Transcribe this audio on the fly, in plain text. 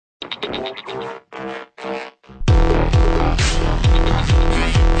Alright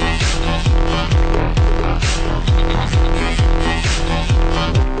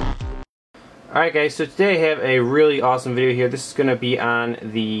guys, so today I have a really awesome video here. This is going to be on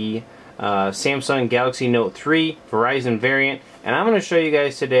the Samsung Galaxy Note 3 Verizon variant, and I'm going to show you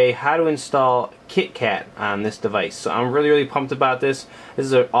guys today how to install KitKat on this device. So I'm really pumped about this. This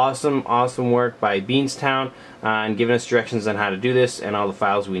is an awesome work by Beanstown on giving us directions on how to do this and all the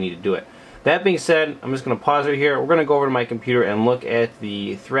files we need to do it. That being said, I'm just going to pause right here. We're going to go over to my computer and look at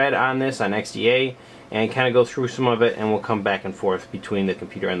the thread on this on XDA and kind of go through some of it, and we'll come back and forth between the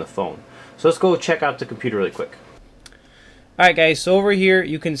computer and the phone. So let's go check out the computer really quick. Alright guys, so over here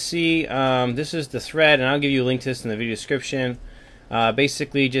you can see this is the thread, and I'll give you a link to this in the video description.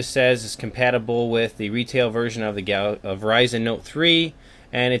 Basically just says it's compatible with the retail version of the Verizon Note 3,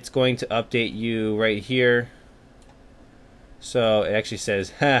 and it's going to update you right here. So it actually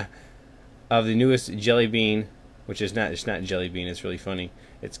says of the newest Jelly Bean, which is not, it's not Jelly Bean, it's really funny.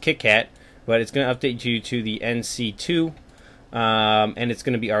 It's KitKat, but it's going to update you to the NC2. And it's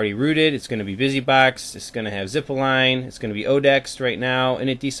going to be already rooted. It's going to be BusyBox. It's going to have zip-align. It's going to be ODEXed right now,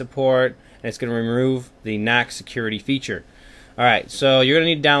 init support, and it's going to remove the knock security feature. Alright, so you're going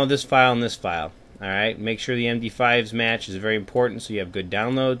to need to download this file and this file. Alright, make sure the MD5s match is very important so you have good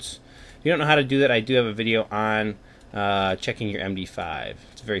downloads. If you don't know how to do that, I do have a video on checking your MD5.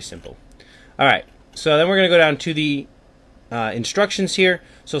 It's very simple. Alright, so then we're going to go down to the instructions here.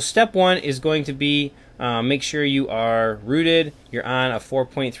 So step 1 is going to be make sure you are rooted. You're on a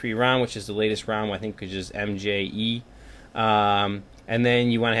 4.3 ROM, which is the latest ROM, I think, which is MJE. And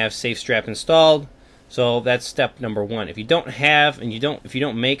then you want to have SafeStrap installed. So that's step number 1. If you don't have, and if you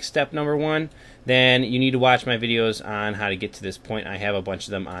don't make step number 1, then you need to watch my videos on how to get to this point. I have a bunch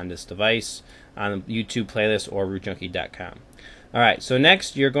of them on this device, on the YouTube playlist or rootjunkie.com. Alright, so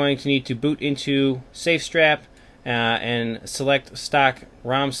next you're going to need to boot into SafeStrap and select stock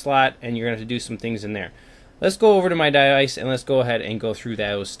ROM slot, and you're going to have to do some things in there. Let's go over to my device and let's go ahead and go through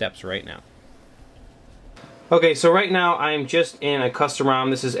those steps right now. Okay, so right now I'm just in a custom ROM.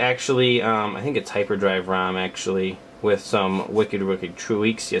 This is actually, I think it's Hyperdrive ROM actually, with some wicked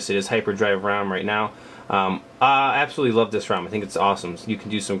tweaks. Yes, it is Hyperdrive ROM right now. I absolutely love this ROM. I think it's awesome. You can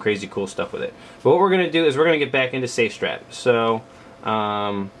do some crazy cool stuff with it. But what we're going to do is we're going to get back into SafeStrap. So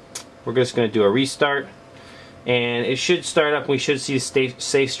we're just going to do a restart. And it should start up. We should see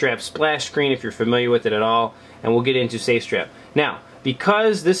SafeStrap splash screen if you're familiar with it at all, and we'll get into SafeStrap. Now,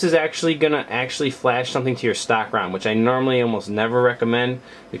 because this is actually going to flash something to your stock ROM, which I normally almost never recommend,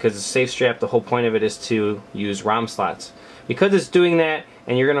 because the SafeStrap, the whole point of it is to use ROM slots. Because it's doing that,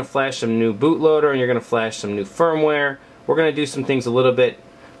 and you're going to flash some new bootloader, and you're going to flash some new firmware, we're going to do some things a little bit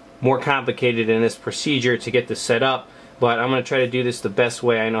more complicated in this procedure to get this set up. But I'm going to try to do this the best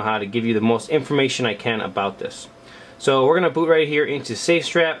way I know how to give you the most information I can about this. So we're going to boot right here into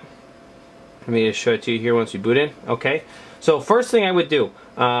SafeStrap. Let me just show it to you here once you boot in. Okay. So first thing I would do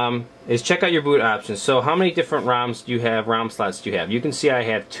is check out your boot options. So how many different ROMs do you have, ROM slots do you have? You can see I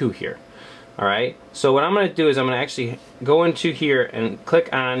have 2 here. Alright. So what I'm going to do is I'm going to actually go into here and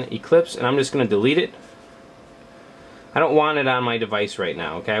click on Eclipse, and I'm just going to delete it. I don't want it on my device right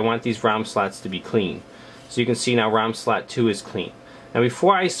now. Okay. I want these ROM slots to be clean. So you can see now ROM slot 2 is clean. Now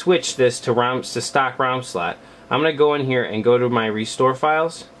before I switch this to stock ROM slot, I'm going to go in here and go to my restore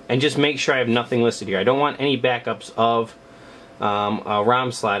files and just make sure I have nothing listed here. I don't want any backups of a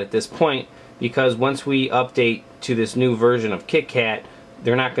ROM slot at this point, because once we update to this new version of KitKat,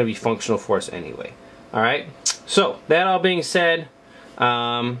 they're not going to be functional for us anyway. Alright, so that all being said,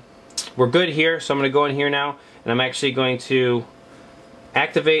 we're good here. So I'm going to go in here now, and I'm actually going to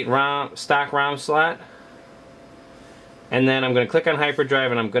activate stock ROM slot. And then I'm going to click on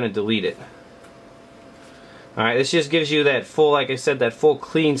Hyperdrive and I'm going to delete it. Alright, this just gives you that full, like I said, that full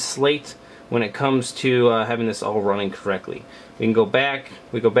clean slate when it comes to having this all running correctly. We can go back,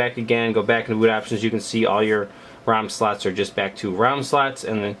 we go back again, go back into boot options. You can see all your ROM slots are just back to ROM slots,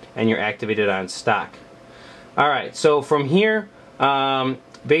 and you're activated on stock. Alright, so from here,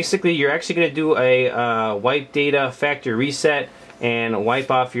 basically you're actually going to do a wipe data factory reset and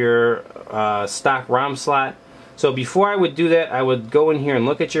wipe off your stock ROM slot. So before I would do that, I would go in here and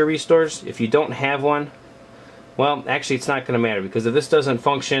look at your restores. If you don't have one, well, actually it's not going to matter, because if this doesn't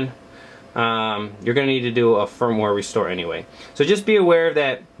function, you're going to need to do a firmware restore anyway. So just be aware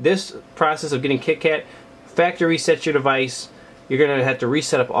that this process of getting KitKat, factory resets your device. You're going to have to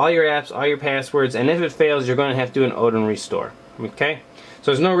reset up all your apps, all your passwords, and if it fails, you're going to have to do an Odin restore. Okay? So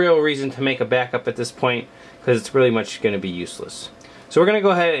there's no real reason to make a backup at this point, because it's really much going to be useless. So we're going to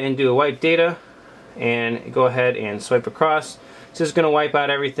go ahead and do a wipe data, and go ahead and swipe across. It's just going to wipe out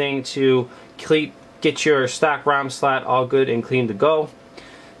everything to get your stock ROM slot all good and clean to go.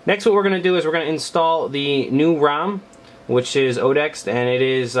 Next, what we're going to do is we're going to install the new ROM, which is ODEXed, and it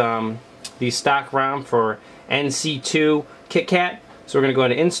is the stock ROM for NC2 KitKat. So we're going to go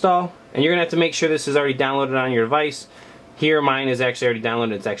into install, and you're going to have to make sure this is already downloaded on your device. Here, mine is actually already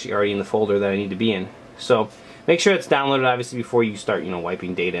downloaded. It's actually already in the folder that I need to be in. So make sure it's downloaded, obviously, before you start,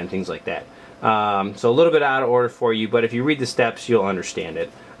 wiping data and things like that. So a little bit out of order for you, but if you read the steps, you'll understand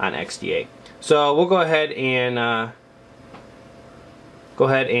it on XDA. So we'll go ahead and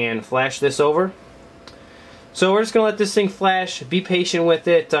flash this over. So we're just gonna let this thing flash. Be patient with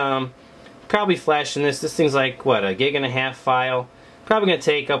it. Probably flashing this. This thing's like what, 1.5 gig file. Probably gonna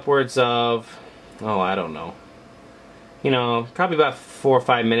take upwards of, I don't know. Probably about 4 or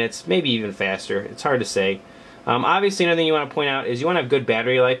 5 minutes, maybe even faster. It's hard to say. Obviously, another thing you want to point out is you want to have good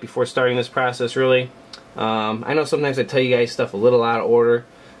battery life before starting this process, really. I know sometimes I tell you guys stuff a little out of order.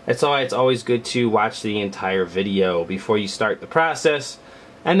 That's why it's always good to watch the entire video before you start the process,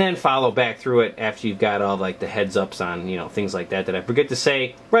 and then follow back through it after you've got all like the heads ups on things like that I forget to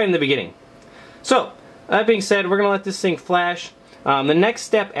say right in the beginning. So that being said, we're gonna let this thing flash. The next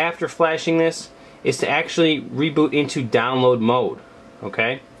step after flashing this is to actually reboot into download mode.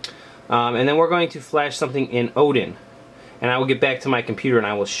 Okay. And then we're going to flash something in Odin, and I will get back to my computer and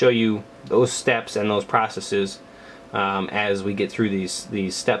I will show you those steps and those processes as we get through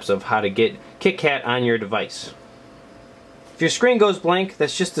these steps of how to get KitKat on your device. If your screen goes blank,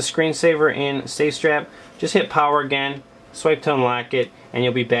 that's just the screensaver in SafeStrap. Just hit power again, swipe to unlock it, and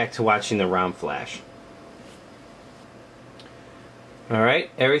you'll be back to watching the ROM flash.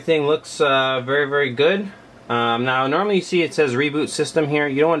 Alright, everything looks very, very good. Now, normally you see it says reboot system here.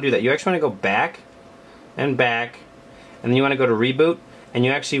 You don't want to do that. You actually want to go back, and then you want to go to reboot, and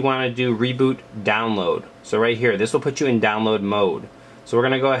you actually want to do reboot download. So right here, this will put you in download mode. So we're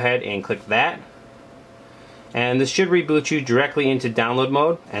going to go ahead and click that, and this should reboot you directly into download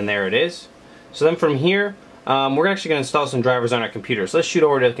mode, and there it is. So then from here, we're actually going to install some drivers on our computer. So let's shoot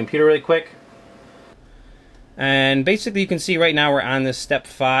over to the computer really quick. And basically you can see right now we're on this step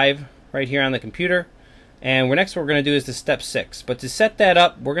 5 right here on the computer. And next what we're going to do is the step 6. But to set that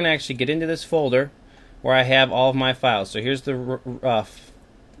up, we're going to actually get into this folder where I have all of my files. So here's the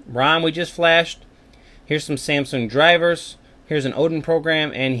ROM we just flashed. Here's some Samsung drivers. Here's an Odin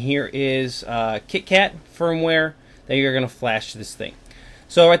program. And here is KitKat firmware that you're going to flash to this thing.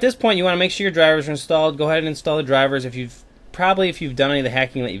 So at this point, you want to make sure your drivers are installed. Go ahead and install the drivers. If you've done any of the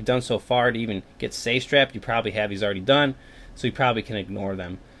hacking that you've done so far to even get SafeStrap, you probably have these already done. So you probably can ignore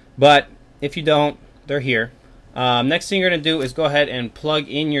them. But if you don't, they're here. Next thing you're going to do is go ahead and plug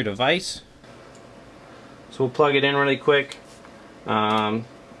in your device. So we'll plug it in really quick.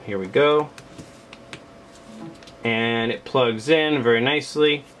 Here we go. And it plugs in very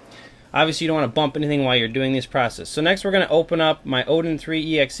nicely. Obviously you don't want to bump anything while you're doing this process. So next we're going to open up my Odin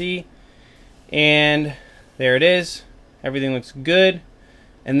 3 EXE. And there it is. Everything looks good.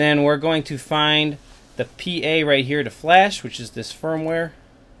 And then we're going to find the PA right here to flash, which is this firmware.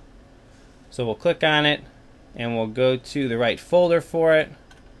 So we'll click on it and we'll go to the right folder for it.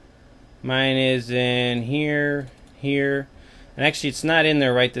 Mine is in here, and actually it's not in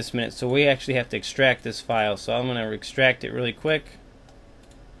there right this minute, so we actually have to extract this file. So I'm going to extract it really quick.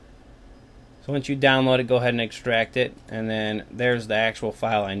 So once you download it, go ahead and extract it, and then there's the actual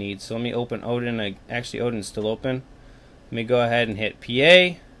file I need. So let me open Odin. Actually Odin's still open. Let me go ahead and hit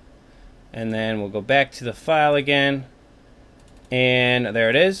PA, and then we'll go back to the file again. And there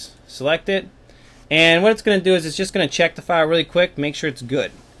it is. Select it. And what it's going to do is it's just going to check the file really quick, make sure it's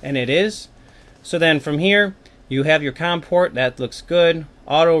good. And it is. So then from here, you have your COM port. That looks good.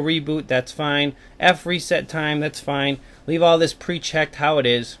 Auto reboot, that's fine. F reset time, that's fine. Leave all this pre-checked how it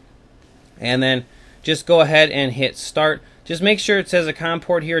is. And then just go ahead and hit start. Just make sure it says a COM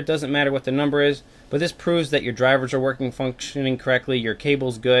port here. It doesn't matter what the number is. But this proves that your drivers are functioning correctly, your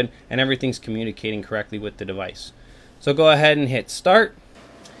cable's good, and everything's communicating correctly with the device. So go ahead and hit start,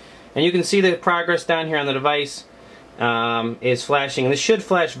 and you can see the progress down here on the device is flashing. This should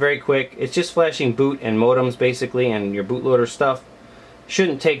flash very quick. It's just flashing boot and modems basically, and your bootloader stuff.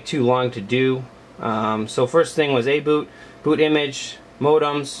 Shouldn't take too long to do. So first thing was boot image,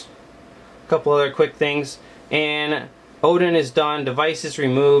 modems, a couple other quick things, and Odin is done, device is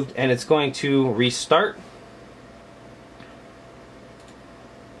removed, and it's going to restart.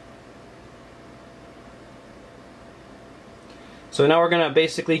 So now we're going to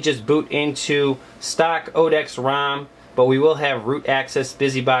basically just boot into stock ODEX ROM, but we will have root access,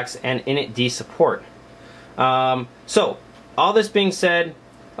 BusyBox, and initd support. So all this being said,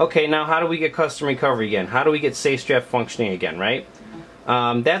 okay, now how do we get custom recovery again? How do we get SafeStrap functioning again, right?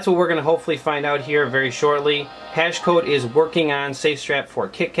 That's what we're going to hopefully find out here very shortly. Hashcode is working on SafeStrap for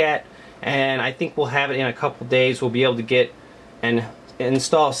KitKat, and I think we'll have it in a couple days. We'll be able to get and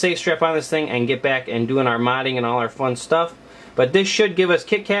install SafeStrap on this thing and get back and doing our modding and all our fun stuff. But this should give us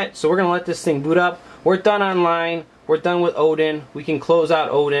KitKat, so we're going to let this thing boot up. We're done online. We're done with Odin. We can close out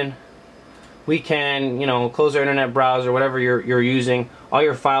Odin. We can, you know, close our internet browser, whatever you're using. All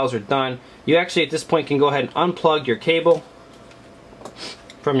your files are done. You actually at this point can go ahead and unplug your cable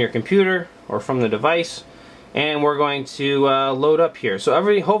from your computer or from the device, and we're going to load up here. So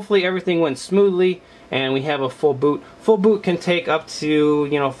hopefully everything went smoothly and we have a full boot. Full boot can take up to,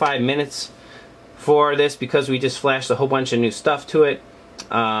 you know, 5 minutes for this because we just flashed a whole bunch of new stuff to it.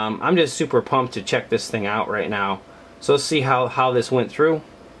 I'm just super pumped to check this thing out right now. So let's see how this went through.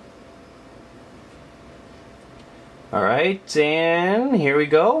 Alright, and here we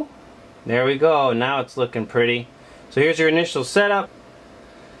go. There we go. Now it's looking pretty. So here's your initial setup.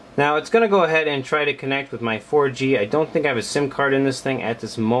 Now it's going to go ahead and try to connect with my 4G. I don't think I have a SIM card in this thing at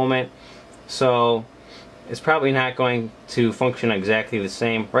this moment, so it's probably not going to function exactly the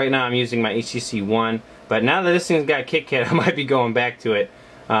same. Right now I'm using my HTC One, but now that this thing's got KitKat, I might be going back to it.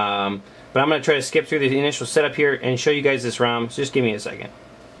 But I'm going to try to skip through the initial setup here and show you guys this ROM, so just give me a second.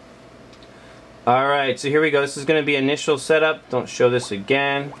 Alright, so here we go. This is going to be initial setup. Don't show this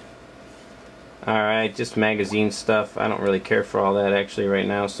again. Alright, just magazine stuff. I don't really care for all that actually right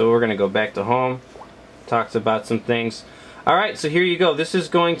now. So we're going to go back to home. Talks about some things. Alright, so here you go. This is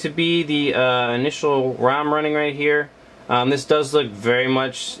going to be the initial ROM running right here. This does look very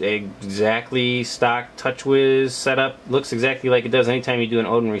much exactly stock TouchWiz setup. Looks exactly like it does anytime you do an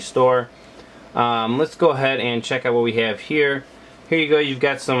Odin restore. Let's go ahead and check out what we have here. Here you go, you've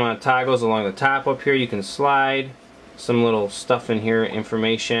got some toggles along the top up here. You can slide some little stuff in here,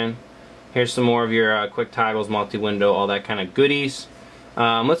 information. Here's some more of your quick toggles, multi-window, all that kind of goodies.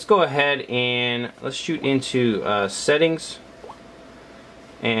 Let's go ahead and let's shoot into settings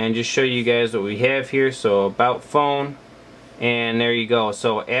and just show you guys what we have here. So about phone, and there you go.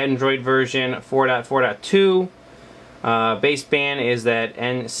 So Android version 4.4.2, baseband is that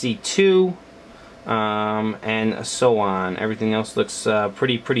NC2. And so on. Everything else looks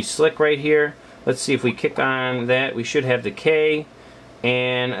pretty slick right here. Let's see if we kick on that. We should have the K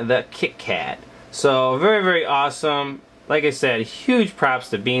and the KitKat. So very awesome. Like I said, huge props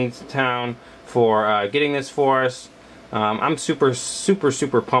to Beanstown for getting this for us. I'm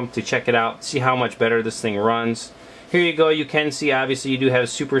super pumped to check it out, see how much better this thing runs. Here you go. You can see obviously you do have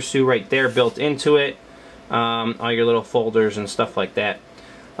Super Sue right there built into it. All your little folders and stuff like that.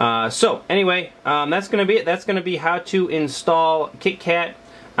 So anyway, that's going to be it. That's going to be how to install KitKat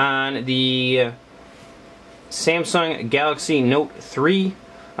on the Samsung Galaxy Note 3.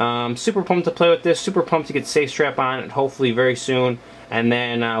 Super pumped to play with this. Super pumped to get SafeStrap on it, hopefully very soon. And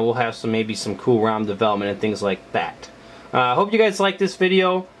then we'll have maybe some cool ROM development and things like that. Hope you guys like this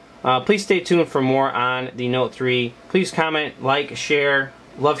video. Please stay tuned for more on the Note 3. Please comment, like, share.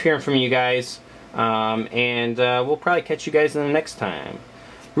 Love hearing from you guys. And we'll probably catch you guys in the next time.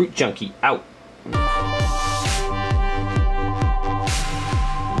 Root Junkie out.